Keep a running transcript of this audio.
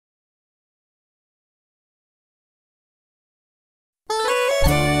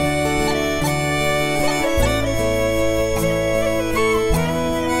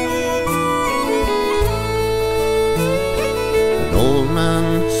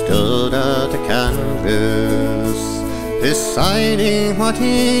deciding what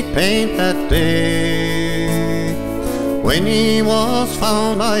he'd paint that day, when he was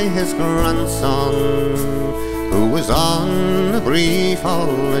found by his grandson, who was on a brief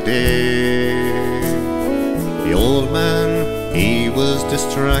holiday. The old man, he was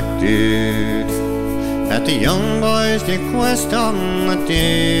distracted at the young boy's request on that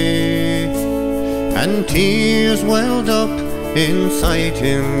day, and tears welled up inside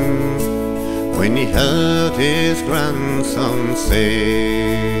him when he heard his grandson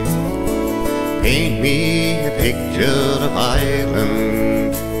say, "Paint me a picture of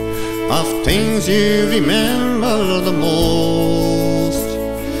Ireland, of things you remember the most,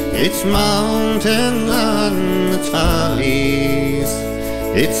 its mountains and its valleys,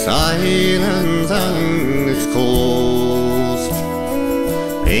 its islands and its coast.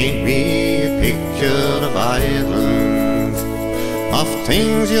 Paint me a picture of Ireland, of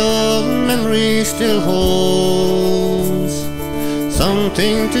things your memory still holds,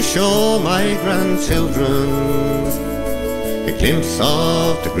 something to show my grandchildren, a glimpse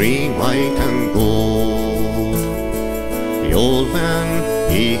of the green, white and gold." The old man,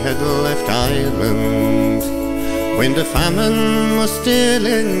 he had left Ireland when the famine was still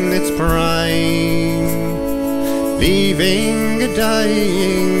in its prime, leaving a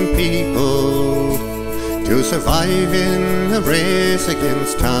dying people to survive in a race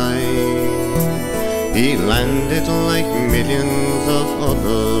against time. He landed like millions of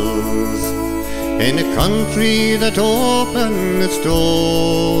others in a country that opened its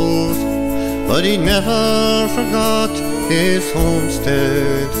doors, but he never forgot his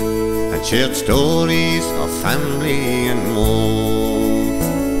homestead and shared stories of family and more.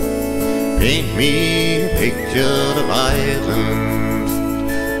 Paint me a picture of Ireland,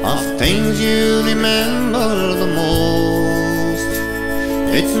 of things you remember the most,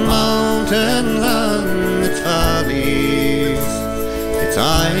 its mountains and its valleys, its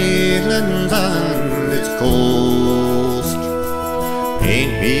islands and its coast.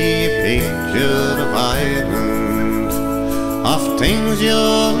 Paint me a picture of Ireland, of things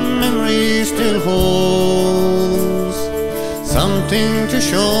your memory still holds, something to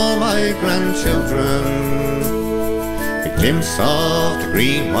show my grandchildren, a glimpse of the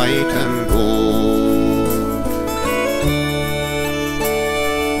green, white and gold.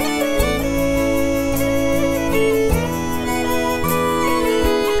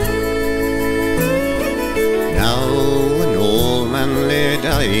 Now an old man lay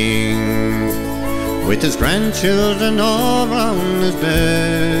dying, with his grandchildren all round his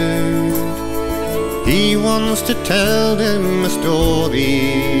bed. He wants to tell them a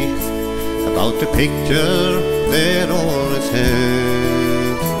story about the picture there on his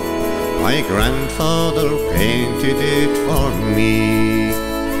head. My grandfather painted it for me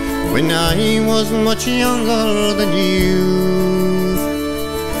when I was much younger than you.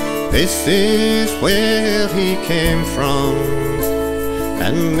 This is where he came from,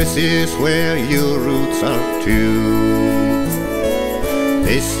 and this is where your roots are too.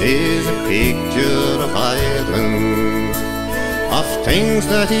 This is a picture of Ireland, of things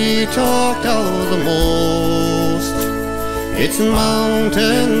that he talked of the most, its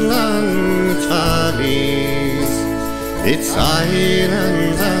mountains and its valleys, its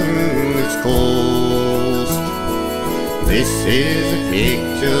islands and its coast. This is a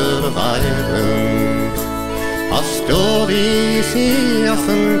picture of Ireland, of stories he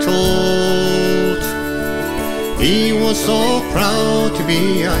often told. He was so proud to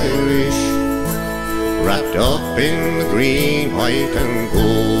be Irish, wrapped up in the green, white and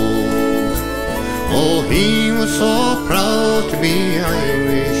gold. Oh, he was so proud to be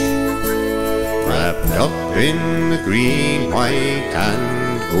Irish, wrapped up in the green, white and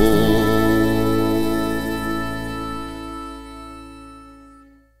gold.